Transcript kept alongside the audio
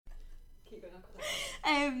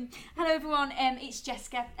Hello everyone, it's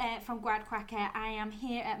Jessica from Grad Cracker. I am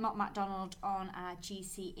here at Mott MacDonald on our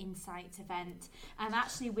GC Insights event. I'm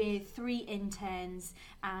actually with 3 interns,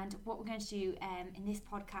 and what we're going to do in this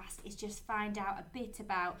podcast is just find out a bit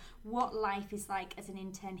about what life is like as an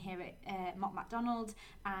intern here at Mott MacDonald,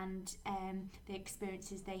 and the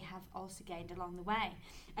experiences they have also gained along the way.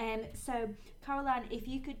 So Caroline, if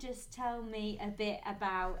you could just tell me a bit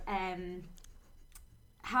about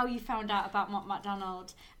how you found out about Mott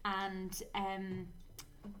MacDonald and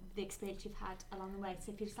the experience you've had along the way.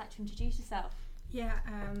 So if you'd just like to introduce yourself. Yeah,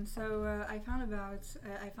 I found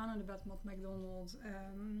out about Mott MacDonald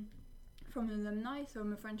from an alumni, so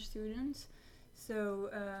I'm a French student. So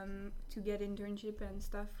to get internship and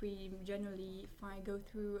stuff, we generally go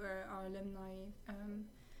through our alumni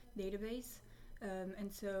database.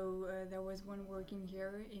 And so there was one working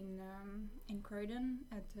here in Croydon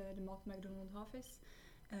at the Mott MacDonald office.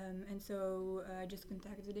 And so I just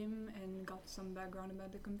contacted him and got some background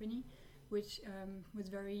about the company, which was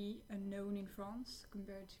very unknown in France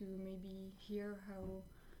compared to maybe here, how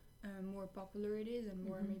more popular it is and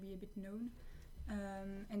more maybe a bit known.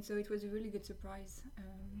 And so it was a really good surprise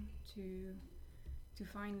to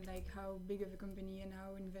find like how big of a company and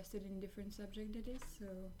how invested in different subject it is. So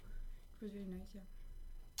it was really nice, yeah.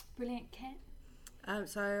 Brilliant. Kit?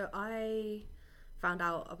 So I found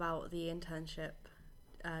out about the internship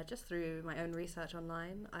just through my own research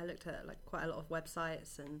online. I looked at like quite a lot of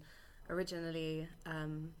websites and originally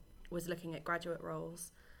was looking at graduate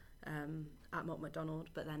roles at Mott MacDonald,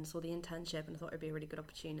 but then saw the internship and thought it would be a really good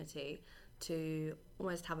opportunity to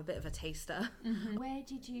almost have a bit of a taster. Where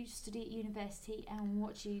did you study at university, and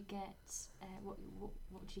what did you get? What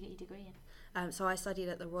did you get your degree in? So I studied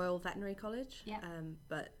at the Royal Veterinary College, Yep.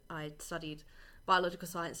 But I studied biological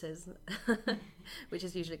sciences, which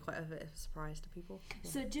is usually quite a bit of a surprise to people. Yeah.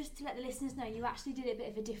 So just to let the listeners know, you actually did it a bit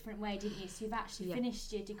of a different way, didn't you? So you've actually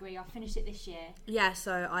finished your degree, or finished it this year. Yeah,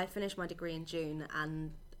 so I finished my degree in June,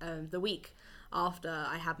 and the week after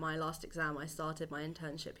I had my last exam, I started my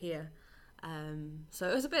internship here. So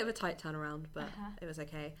it was a bit of a tight turnaround, but it was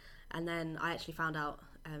okay. And then I actually found out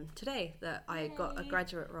today that I got a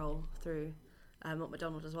graduate role through Mott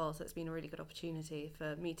MacDonald as well, so it's been a really good opportunity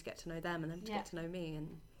for me to get to know them and them to get to know me.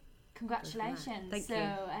 And congratulations! Thank you.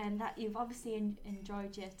 And that you've obviously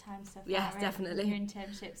enjoyed your time so far. Yeah, definitely. Your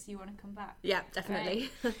internships, you want to come back? Yeah, definitely.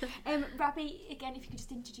 Rabbi, again, if you could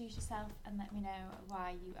just introduce yourself and let me know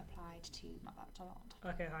why you applied to Mott MacDonald.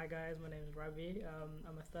 Okay, hi guys, my name is Ravi.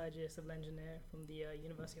 I'm a third year civil engineer from the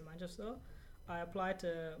University of Manchester. I applied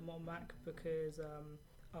to Mott Mac because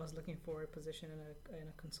I was looking for a position in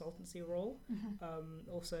a consultancy role.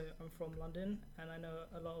 Also, I'm from London, and I know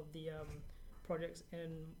a lot of the projects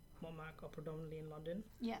in Mott Mac are predominantly in London.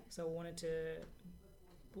 Yeah. So I wanted to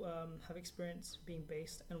have experience being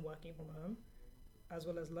based and working from home, as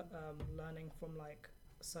well as learning from like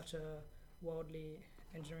such a worldly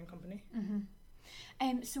engineering company.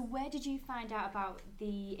 So where did you find out about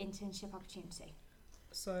the internship opportunity?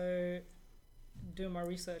 So doing my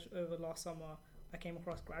research over last summer, I came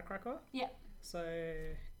across Grad Cracker. Yeah. So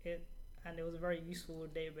it was a very useful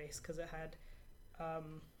database because it had,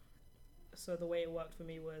 so the way it worked for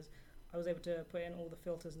me was I was able to put in all the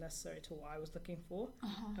filters necessary to what I was looking for.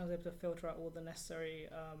 I was able to filter out all the necessary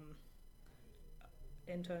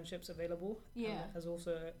internships available. Yeah. As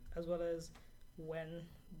well as when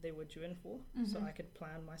they were due in for. So I could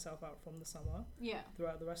plan myself out from the summer. Yeah.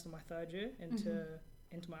 Throughout the rest of my third year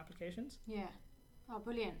into my applications. Yeah. Oh,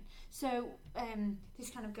 brilliant. So this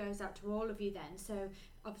kind of goes out to all of you then. So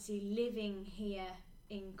obviously living here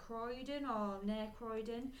in Croydon or near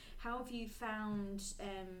Croydon, how have you found,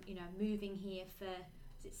 moving here for,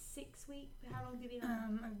 is it 6 weeks? How long have you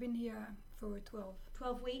been? I've been here for 12.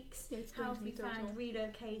 12 weeks? Yeah, it's how have you found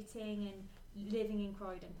relocating and living in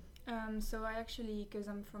Croydon? So I actually, because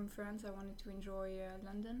I'm from France, I wanted to enjoy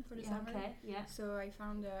London for the summer. Okay, yeah. So I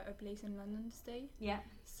found a place in London to stay. Yeah.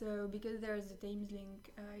 So because there's the Thames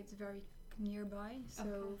link, it's very nearby.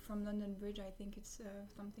 So from London Bridge, I think it's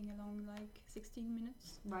something along like 16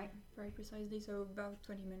 minutes. Right. Very precisely. So about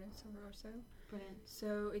 20 minutes or so. Brilliant.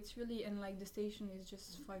 So it's really, and like the station is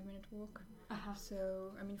just 5-minute walk.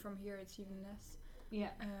 So I mean from here it's even less.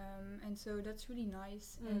 Yeah. And so that's really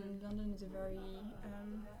nice. And London is a very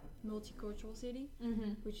multicultural city,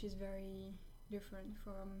 which is very different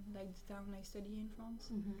from like the town I study in France.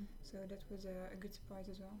 So that was a good surprise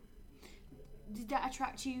as well. Did that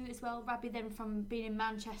attract you as well, Rabbi, then from being in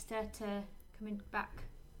Manchester to coming back?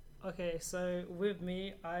 Okay, so with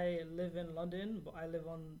me, I live in London, but I live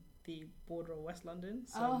on the border of West London.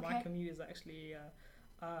 So my commute is actually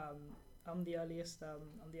I'm the earliest.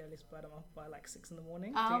 I'm the earliest bird. I'm up by like 6 in the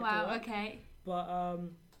morning. Oh to get to wow, work. okay. But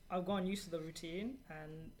I've gotten used to the routine,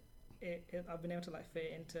 and I've been able to like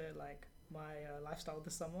fit it into like my lifestyle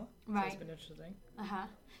this summer. Right. So it's been interesting.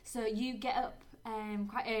 So you get up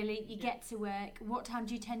quite early. You get to work. What time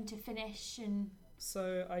do you tend to finish? And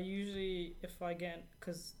So I usually, if I get,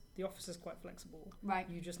 because the office is quite flexible. right.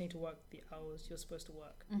 You just need to work the hours you're supposed to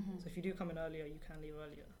work. Mm-hmm. So if you do come in earlier, you can leave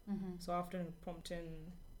earlier. Mm-hmm. So I often prompt in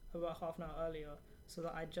about half an hour earlier, so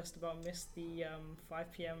that I just about miss the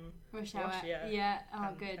 5 p.m. Rush hour. yeah. Oh,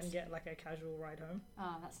 and, good. and get like a casual ride home.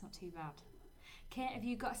 Oh, that's not too bad. Kate, have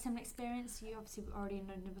you got a similar experience? You obviously were already in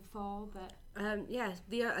London before, but Yeah,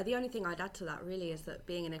 the only thing I'd add to that really is that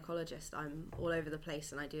being an ecologist, I'm all over the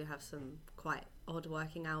place, and I do have some quite odd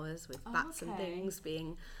working hours with bats and okay. things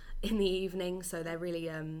being in the evening. So they're really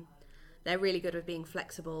good with being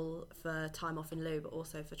flexible for time off in lieu, but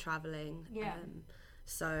also for travelling. Yeah.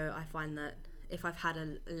 So I find that if I've had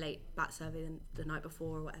a late bat survey the night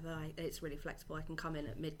before or whatever, it's really flexible. I can come in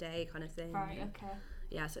at midday kind of thing. right, okay.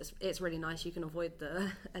 Yeah, so it's really nice. You can avoid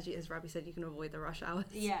as Rabbi said, you can avoid the rush hours.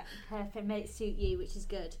 Yeah, perfect. May it suit you, which is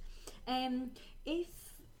good. If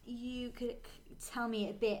you could tell me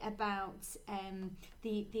a bit about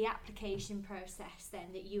the application process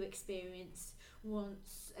then that you experienced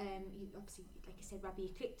once you obviously, like I said, Rabbi, you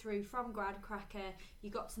clicked through from GradCracker, you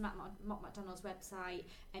got to Mott MacDonald's website,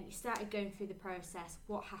 and you started going through the process.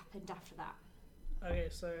 What happened after that? Okay,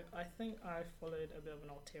 so I think I followed a bit of an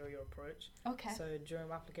ulterior approach. Okay. So during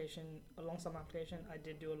my application, alongside my application, I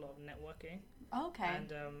did do a lot of networking. Okay.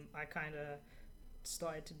 And I kind of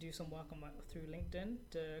started to do some work through LinkedIn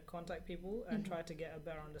to contact people and try to get a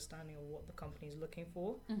better understanding of what the company is looking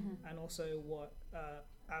for, and also what,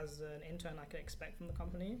 as an intern, I could expect from the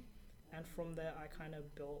company. And from there, I kind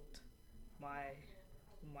of built my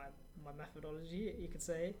methodology, you could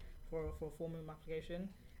say, for forming my application.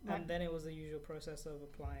 Right. And then it was the usual process of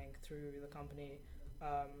applying through the company,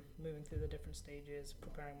 moving through the different stages,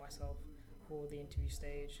 preparing myself for the interview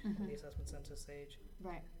stage, the assessment center stage,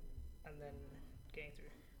 Right. and then getting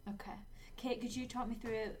through. Okay. Kate, could you talk me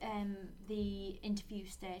through the interview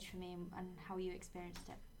stage for me and how you experienced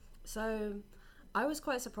it? So I was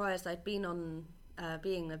quite surprised. I'd been on,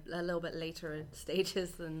 being a little bit later in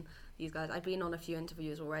stages than these guys, I'd been on a few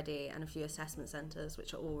interviews already and a few assessment centres,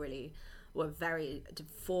 which were very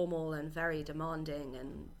formal and very demanding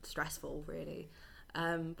and stressful, really.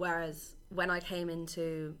 Whereas when I came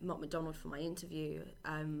into Mott MacDonald for my interview,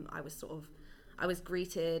 I was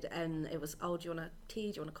greeted, and it was, oh, do you want a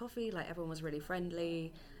tea? Do you want a coffee? Like, everyone was really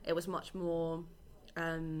friendly. It was much more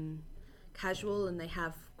casual, and they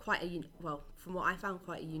have from what I found,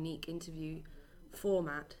 quite a unique interview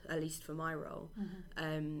format, at least for my role,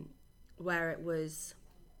 where it was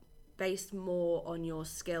based more on your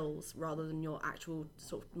skills rather than your actual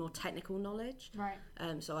sort of more technical knowledge. Right.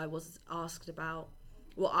 So I was asked about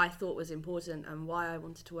what I thought was important and why I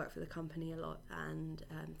wanted to work for the company a lot, and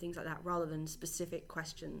things like that, rather than specific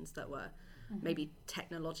questions that were maybe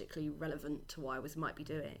technologically relevant to what I might be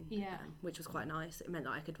doing. Yeah. Which was quite nice. It meant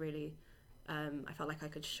that I could really, I felt like I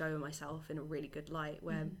could show myself in a really good light,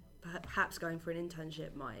 where perhaps going for an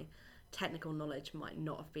internship, my technical knowledge might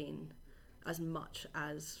not have been as much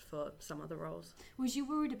as for some other roles. Was you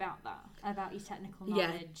worried about that, about your technical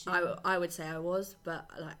knowledge? Yeah, I would say I was, but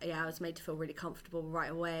I was made to feel really comfortable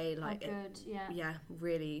right away.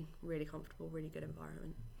 Really, really comfortable, really good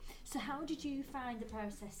environment. So how did you find the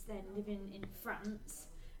process then, living in France?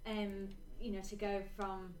 To go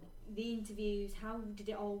from the interviews, how did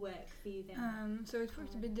it all work for you then? So it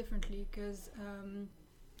worked a bit differently because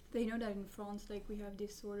they know that in France, like, we have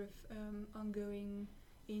this sort of ongoing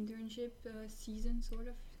internship season, sort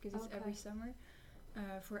of, because it's every summer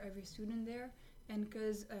for every student there. And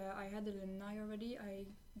because I had alumni already, I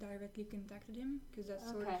directly contacted him, because that's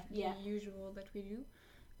sort of the usual that we do.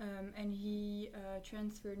 And he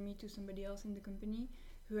transferred me to somebody else in the company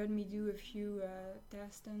who had me do a few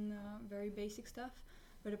tests and very basic stuff.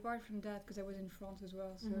 But apart from that, because I was in France as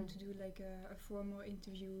well, so to do like a formal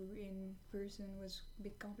interview in person was a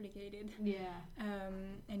bit complicated. Yeah.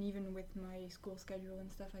 And even with my school schedule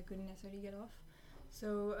and stuff, I couldn't necessarily get off.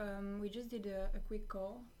 So we just did a quick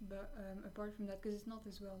call, but apart from that, because it's not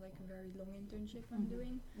as well like a very long internship I'm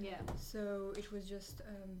doing. Yeah. So it was just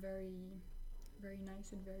very, very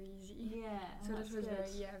nice and very easy. Yeah. So that was good.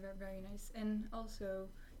 very, very nice. And also,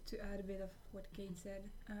 to add a bit of what Kate said,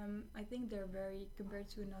 I think they're very, compared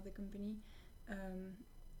to another company,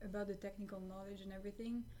 about the technical knowledge and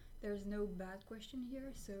everything, there's no bad question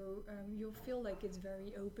here, so you'll feel like it's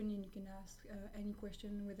very open and you can ask any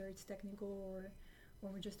question, whether it's technical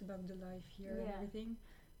or just about the life here and everything.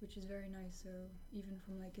 which is very nice. So even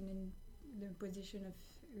from like the position of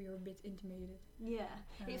you're a bit intimidated. Yeah,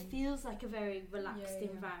 it feels like a very relaxed yeah.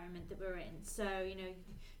 environment that we're in. So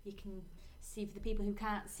you can see for the people who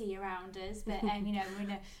can't see around us, but we're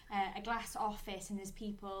in a glass office, and there's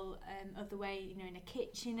people of the way in a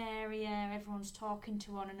kitchen area. Everyone's talking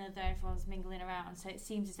to one another. Everyone's mingling around. So it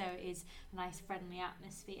seems as though it is a nice, friendly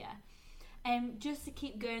atmosphere. Just to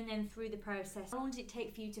keep going then through the process, how long did it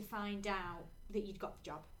take for you to find out that you'd got the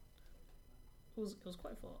job? It was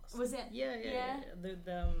quite fast. Was it? Yeah.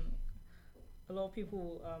 A lot of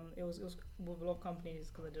people, it was with a lot of companies,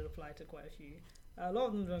 because I did apply to quite a few. A lot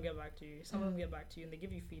of them don't get back to you. Some of them get back to you and they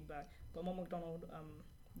give you feedback. But Mott MacDonald,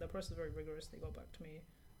 the process is very rigorous. They got back to me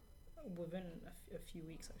within a few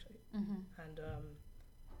weeks actually, and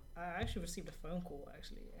I actually received a phone call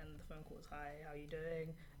and the phone call was, "Hi, how are you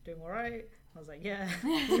doing? Doing all right?" I was like, "Yeah,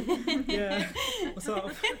 yeah, what's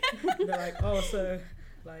up?" They're like, "Oh, so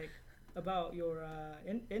like about your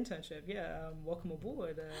internship, welcome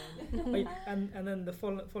aboard." And then the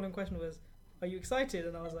following question was, "Are you excited?"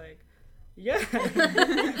 And I was like, "Yeah."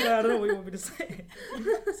 I don't know what you want me to say.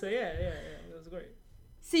 So yeah, it was great.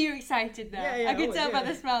 So you're excited though? Yeah, I can tell by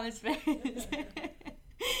the smile on his face. Yeah.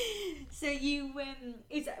 So you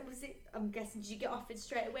I'm guessing, did you get offered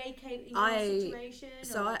straight away, Kate, in your situation?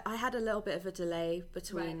 So I had a little bit of a delay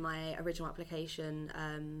between Right. my original application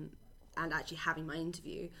and actually having my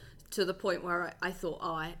interview, to the point where I thought,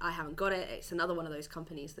 I haven't got it. It's another one of those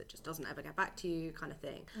companies that just doesn't ever get back to you, kind of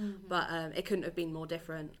thing. But it couldn't have been more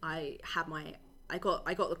different. I got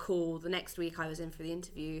the call the next week. I was in for the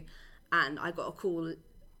interview, and I got a call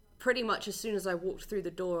pretty much as soon as I walked through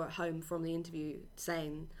the door at home from the interview,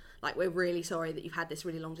 saying, like, "We're really sorry that you've had this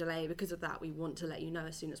really long delay. Because of that, we want to let you know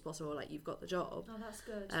as soon as possible, like, you've got the job." Oh, that's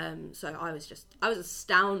good. So I was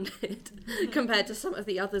astounded compared to some of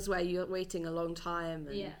the others where you're waiting a long time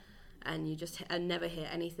and you just never hear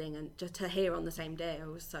anything, and just to hear on the same day, I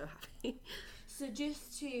was so happy. So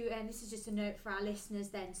just to, this is just a note for our listeners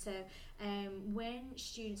then, so when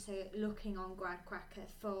students are looking on GradCracker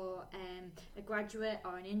for a graduate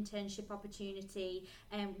or an internship opportunity,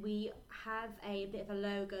 we have a bit of a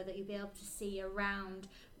logo that you'll be able to see around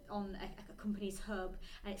on a company's hub,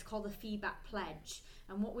 and it's called the Feedback Pledge.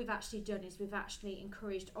 And what we've actually done is we've actually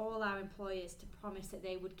encouraged all our employers to promise that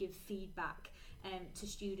they would give feedback to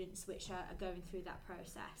students which are going through that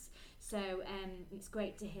process. So it's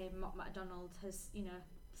great to hear Mott MacDonald has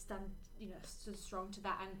stood strong to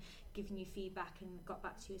that and given you feedback and got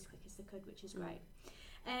back to you as quick as they could, which is great.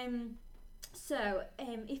 So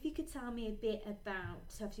if you could tell me a bit about,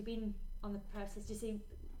 so have you been on the process, do you see,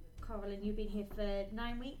 Coraline, you've been here for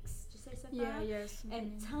 9 weeks, did you say so far? Yes.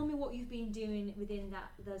 Tell me what you've been doing within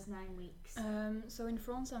those 9 weeks. So in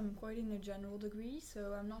France, I'm quite in a general degree,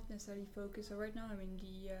 so I'm not necessarily focused. So right now, I'm in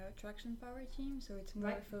the traction power team, so it's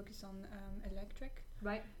more focused on electric.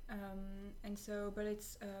 Right. And so, but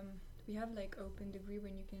it's we have like open degree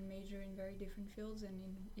when you can major in very different fields and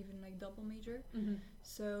in even like double major.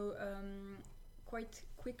 So quite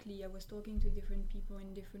quickly, I was talking to different people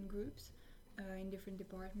in different groups. In different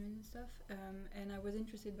departments and stuff, and I was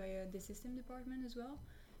interested by the system department as well.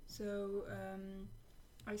 So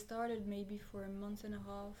I started maybe for a month and a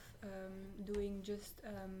half doing just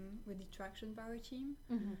with the traction power team.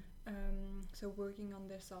 So working on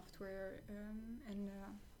their software and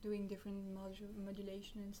doing different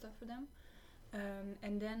modulation and stuff for them.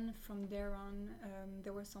 And then from there on,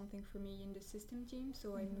 there was something for me in the system team,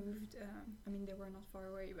 so I moved. They were not far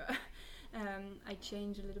away, but I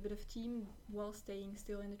changed a little bit of team while staying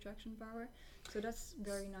still in the traction power. So that's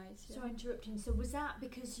very nice. Yeah. So interrupting. So was that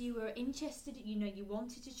because you were interested? You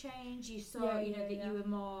wanted to change. You saw, that you were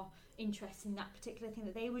more interested in that particular thing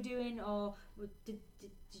that they were doing, or did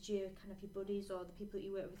you kind of your buddies or the people that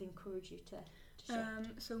you work with encourage you to?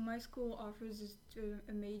 So my school offers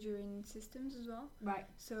a major in systems as well. Right.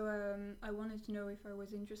 So I wanted to know if I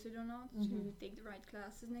was interested or not to take the right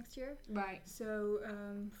classes next year. Right. So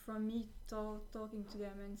from me talking to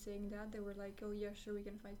them and saying that, they were like, "Oh yeah, sure, we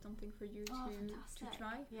can find something for you to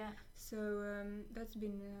try." Yeah. So that's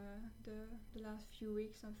been the last few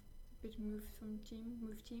weeks. I've a bit moved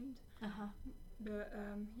teamed. But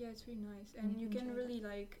it's really nice, and you can really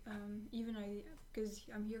like because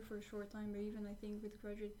I'm here for a short time, but even I think with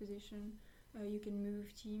graduate position, you can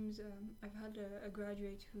move teams. I've had a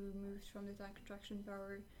graduate who moved from the traction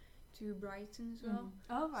power to Brighton as well.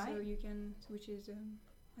 Oh right. So you can, which is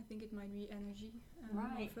I think it might be energy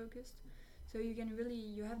more focused. So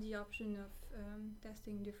you have the option of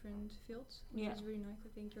testing different fields, which is really nice. I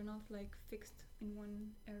think you're not like fixed in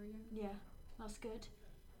one area. Yeah, that's good.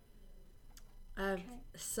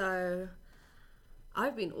 So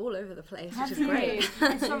I've been all over the place, Have which is great.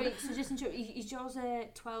 And sorry, so just interrupt, is yours a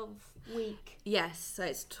 12-week? Yes, so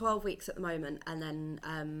it's 12 weeks at the moment, and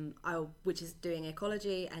then which is doing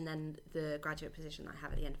ecology, and then the graduate position I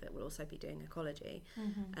have at the end of it will also be doing ecology.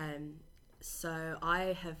 So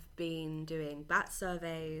I have been doing bat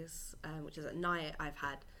surveys, which is at night. I've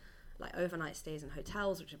had like overnight stays in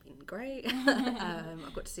hotels, which have been great.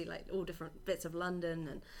 I've got to see like all different bits of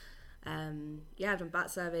London, and I've done bat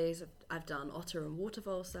surveys. I've done otter and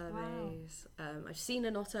watervole surveys. Wow. I've seen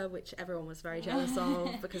an otter, which everyone was very jealous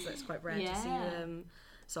of because it's quite rare to see them.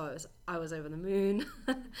 So I was over the moon.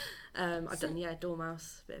 I've done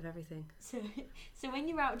dormouse, a bit of everything. So when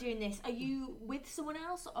you're out doing this, are you with someone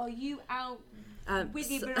else, or are you out with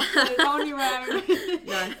your binoculars on your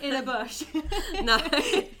own in a bush? No.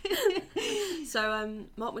 So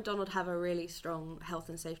Mark McDonald have a really strong health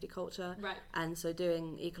and safety culture, right? And so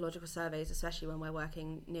doing ecological surveys, especially when we're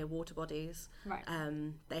working near water bodies, right?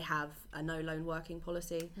 They have a no lone working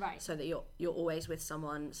policy, right? So that you're always with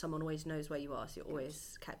someone always knows where you are, so you're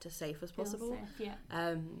always kept as safe as possible. Safe,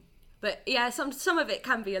 yeah. But yeah, some of it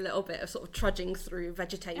can be a little bit of sort of trudging through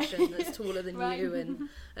vegetation that's taller than right. you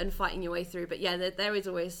and fighting your way through. But yeah, there is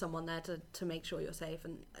always someone there to make sure you're safe,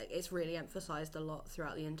 and it's really emphasised a lot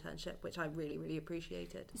throughout the internship, which I really, really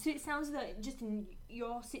appreciated. So it sounds like just in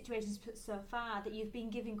your situations so far that you've been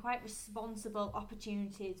given quite responsible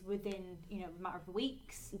opportunities within, a matter of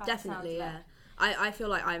weeks. Definitely, yeah. I feel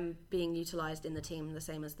like I'm being utilised in the team the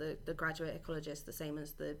same as the graduate ecologists, the same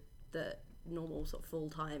as the normal sort of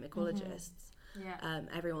full-time ecologists. Yeah.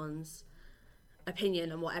 Everyone's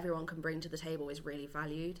opinion and what everyone can bring to the table is really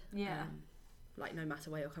valued. Yeah. Like no matter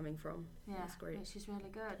where you're coming from. Yeah, that's great. Which is really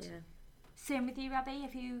good. Yeah. Same with you, Rabbi.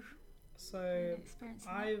 Have you? So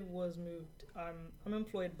I was moved. I'm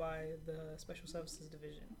employed by the Special Services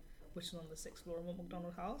Division, which is on the 6th floor of Mott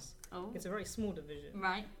MacDonald House. Oh. It's a very small division.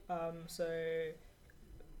 Right. So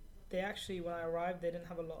they actually, when I arrived, they didn't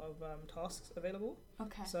have a lot of tasks available.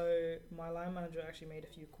 Okay. So my line manager actually made a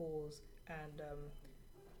few calls and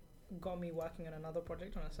got me working on another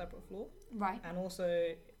project on a separate floor. Right. And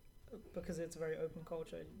also, because it's a very open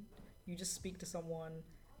culture, you just speak to someone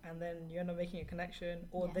and then you end up making a connection,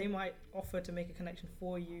 or they might offer to make a connection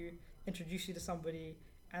for you, introduce you to somebody,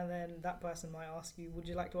 and then that person might ask you, would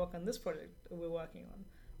you like to work on this project we're working on?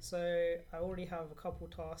 So I already have a couple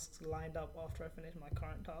tasks lined up after I finish my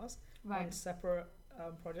current task on separate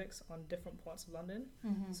projects on different parts of London.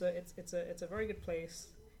 Mm-hmm. So it's a very good place,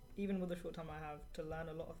 even with the short time I have, to learn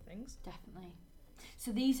a lot of things. Definitely.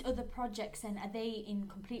 So these other projects then, are they in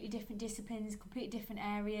completely different disciplines, completely different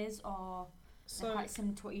areas, or they're quite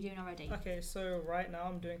similar to what you're doing already? Okay, so right now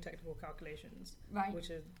I'm doing technical calculations, right? Which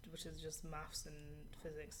is just maths and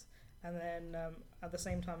physics. And then at the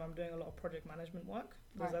same time, I'm doing a lot of project management work,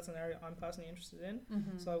 because that's an area I'm personally interested in.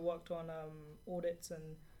 Mm-hmm. So I worked on audits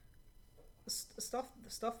and stuff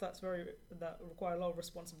that require a lot of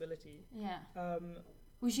responsibility. Yeah.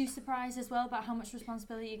 Was you surprised as well about how much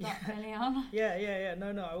responsibility you got early on? Yeah.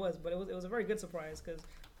 No, I was, but it was a very good surprise because,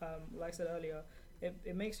 like I said earlier,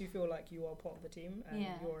 it makes you feel like you are part of the team and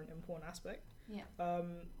you're an important aspect. Yeah.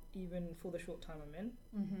 Even for the short time I'm in.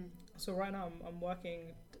 Mm-hmm. So right now I'm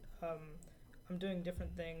working. I'm doing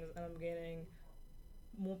different things and I'm gaining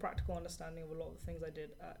more practical understanding of a lot of the things I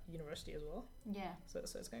did at university as well. Yeah. So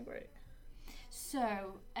it's going great.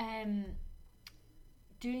 So,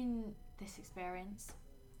 doing this experience,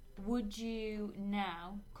 would you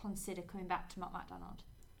now consider coming back to Mott MacDonald?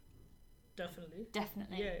 Definitely.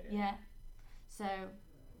 Yeah. So,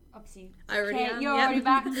 obviously, I already am. You're already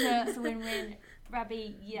back, so it's a win-win.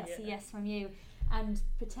 Rabbi, yes from you. And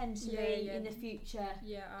potentially in the future.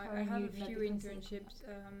 Yeah, I have a few internships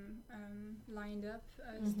lined up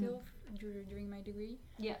still during my degree.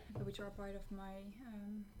 Yeah. Which are part of my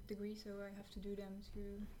degree, so I have to do them to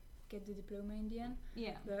get the diploma in the end.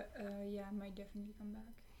 Yeah. But I might definitely come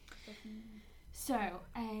back. Definitely. So,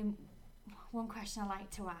 one question I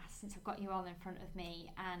like to ask, since I've got you all in front of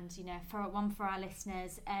me, and for our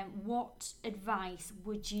listeners, what advice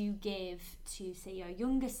would you give to, say, your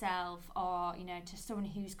younger self, or to someone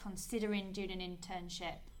who's considering doing an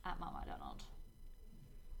internship at Mott MacDonald?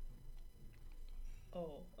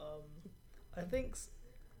 I think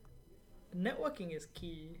networking is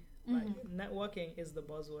key. Like networking is the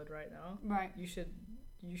buzzword right now. Right. You should.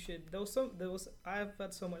 I've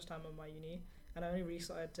had so much time on my uni. And I only really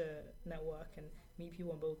started to network and meet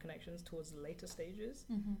people and build connections towards the later stages.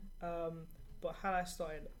 Mm-hmm. But had I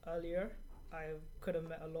started earlier, I could have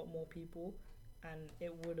met a lot more people, and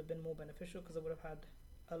it would have been more beneficial because I would have had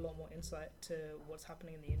a lot more insight to what's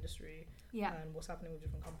happening in the industry and what's happening with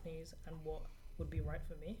different companies and what would be right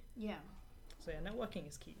for me. Yeah. So yeah, networking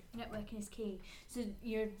is key. Networking is key. So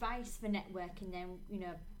your advice for networking then,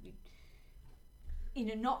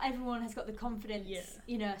 not everyone has got the confidence,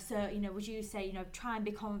 so, would you say, try and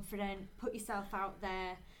be confident, put yourself out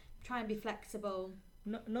there, try and be flexible?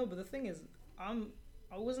 No, but the thing is,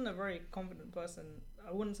 I wasn't a very confident person.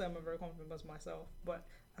 I wouldn't say I'm a very confident person myself, but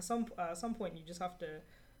at some point you just have to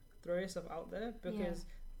throw yourself out there, because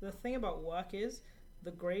the thing about work is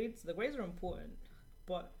the grades are important,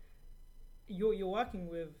 but you're working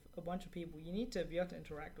with a bunch of people. You need to be able to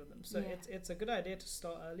interact with them. So it's a good idea to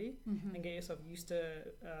start early and get yourself used to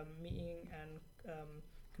meeting and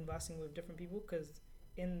conversing with different people, because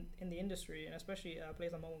in the industry, and especially a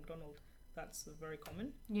place like McDonald, that's very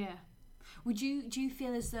common. Yeah. Do you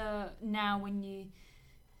feel as though now, when you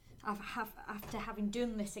after having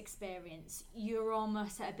done this experience, you're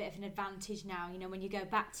almost at a bit of an advantage now, when you go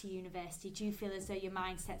back to university? Do you feel as though your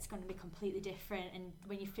mindset's going to be completely different, and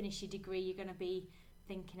when you finish your degree you're going to be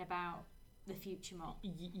thinking about the future more?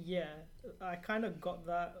 Yeah, I kind of got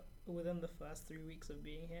that within the first 3 weeks of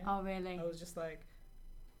being here. Oh really? I was just like,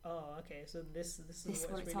 oh okay, so this is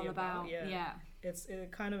what it's all really about. Yeah.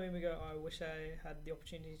 It kind of made me go, oh, I wish I had the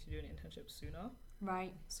opportunity to do an internship sooner.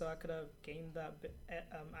 Right. So I could have gained that bit,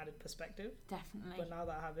 added perspective. Definitely. But now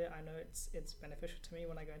that I have it, I know it's beneficial to me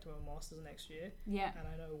when I go into my master's next year. Yeah. And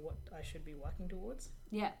I know what I should be working towards.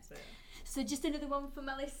 Yeah. So just another one for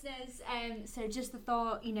my listeners. So just the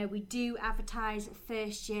thought, we do advertise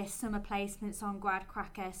first year summer placements on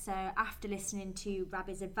GradCracker. So after listening to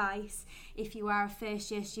Rabi's advice, if you are a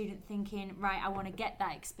first year student thinking, right, I want to get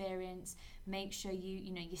that experience, make sure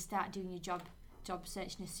you start doing your job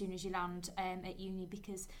searching as soon as you land at uni,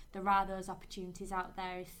 because there are those opportunities out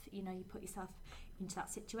there if you put yourself into that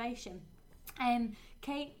situation.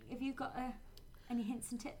 Kate, have you got any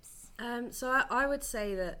hints and tips? So I would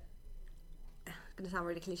say that, it's going to sound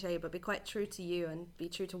really cliche, but be quite true to you and be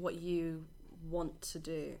true to what you want to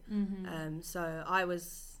do. So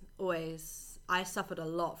I suffered a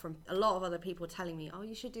lot from a lot of other people telling me, oh,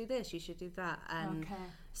 you should do this, you should do that. And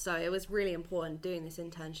so it was really important. Doing this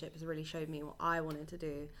internship has really showed me what I wanted to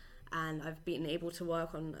do. And I've been able to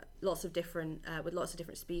work on lots of different, with lots of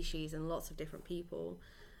different species and lots of different people.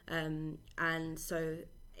 And so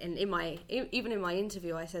even in my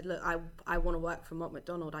interview, I said, look, I want to work for Mott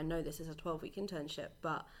MacDonald. I know this is a 12-week internship,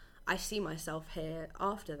 but I see myself here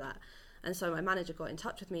after that. And so my manager got in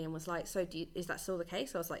touch with me and was like, so is that still the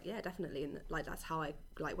case? I was like, yeah, definitely. And that's how I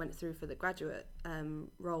went through for the graduate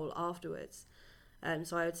role afterwards.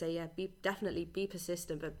 So I would say, yeah, definitely be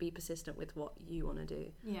persistent, but be persistent with what you want to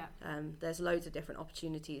do. Yeah. There's loads of different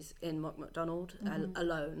opportunities in Mott MacDonald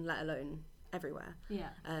alone, let alone everywhere. Yeah.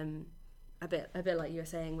 A bit like you were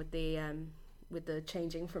saying with the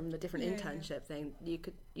changing from the different internship thing.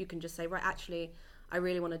 You can just say, right, actually, I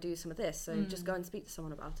really want to do some of this, so just go and speak to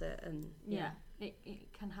someone about it. And it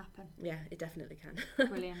can happen. Yeah, it definitely can.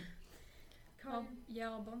 Brilliant. I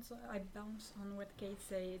bounce on what Kate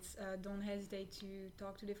said. It's don't hesitate to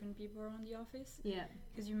talk to different people around the office. Yeah.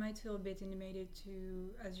 Because you might feel a bit intimidated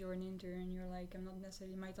as you're an intern, you're like,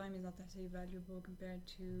 my time is not necessarily valuable compared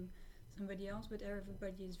to somebody else, but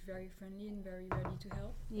everybody is very friendly and very ready to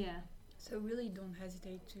help. Yeah. So really don't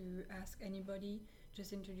hesitate to ask anybody.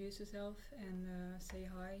 Just introduce yourself and say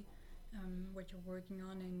hi, what you're working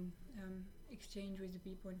on, and exchange with the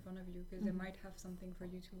people in front of you, because they might have something for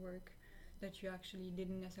you to work that you actually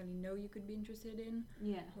didn't necessarily know you could be interested in.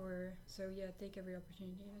 Yeah. Take every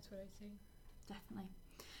opportunity. That's what I'd say. Definitely.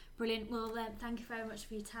 Brilliant. Well, thank you very much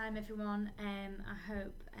for your time, everyone. I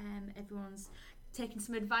hope everyone's taken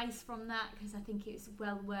some advice from that, because I think it's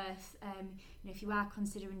well worth, if you are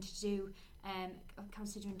considering doing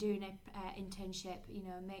an internship,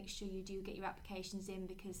 make sure you do get your applications in,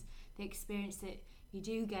 because the experience that you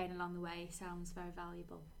do gain along the way sounds very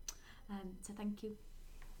valuable. So thank you.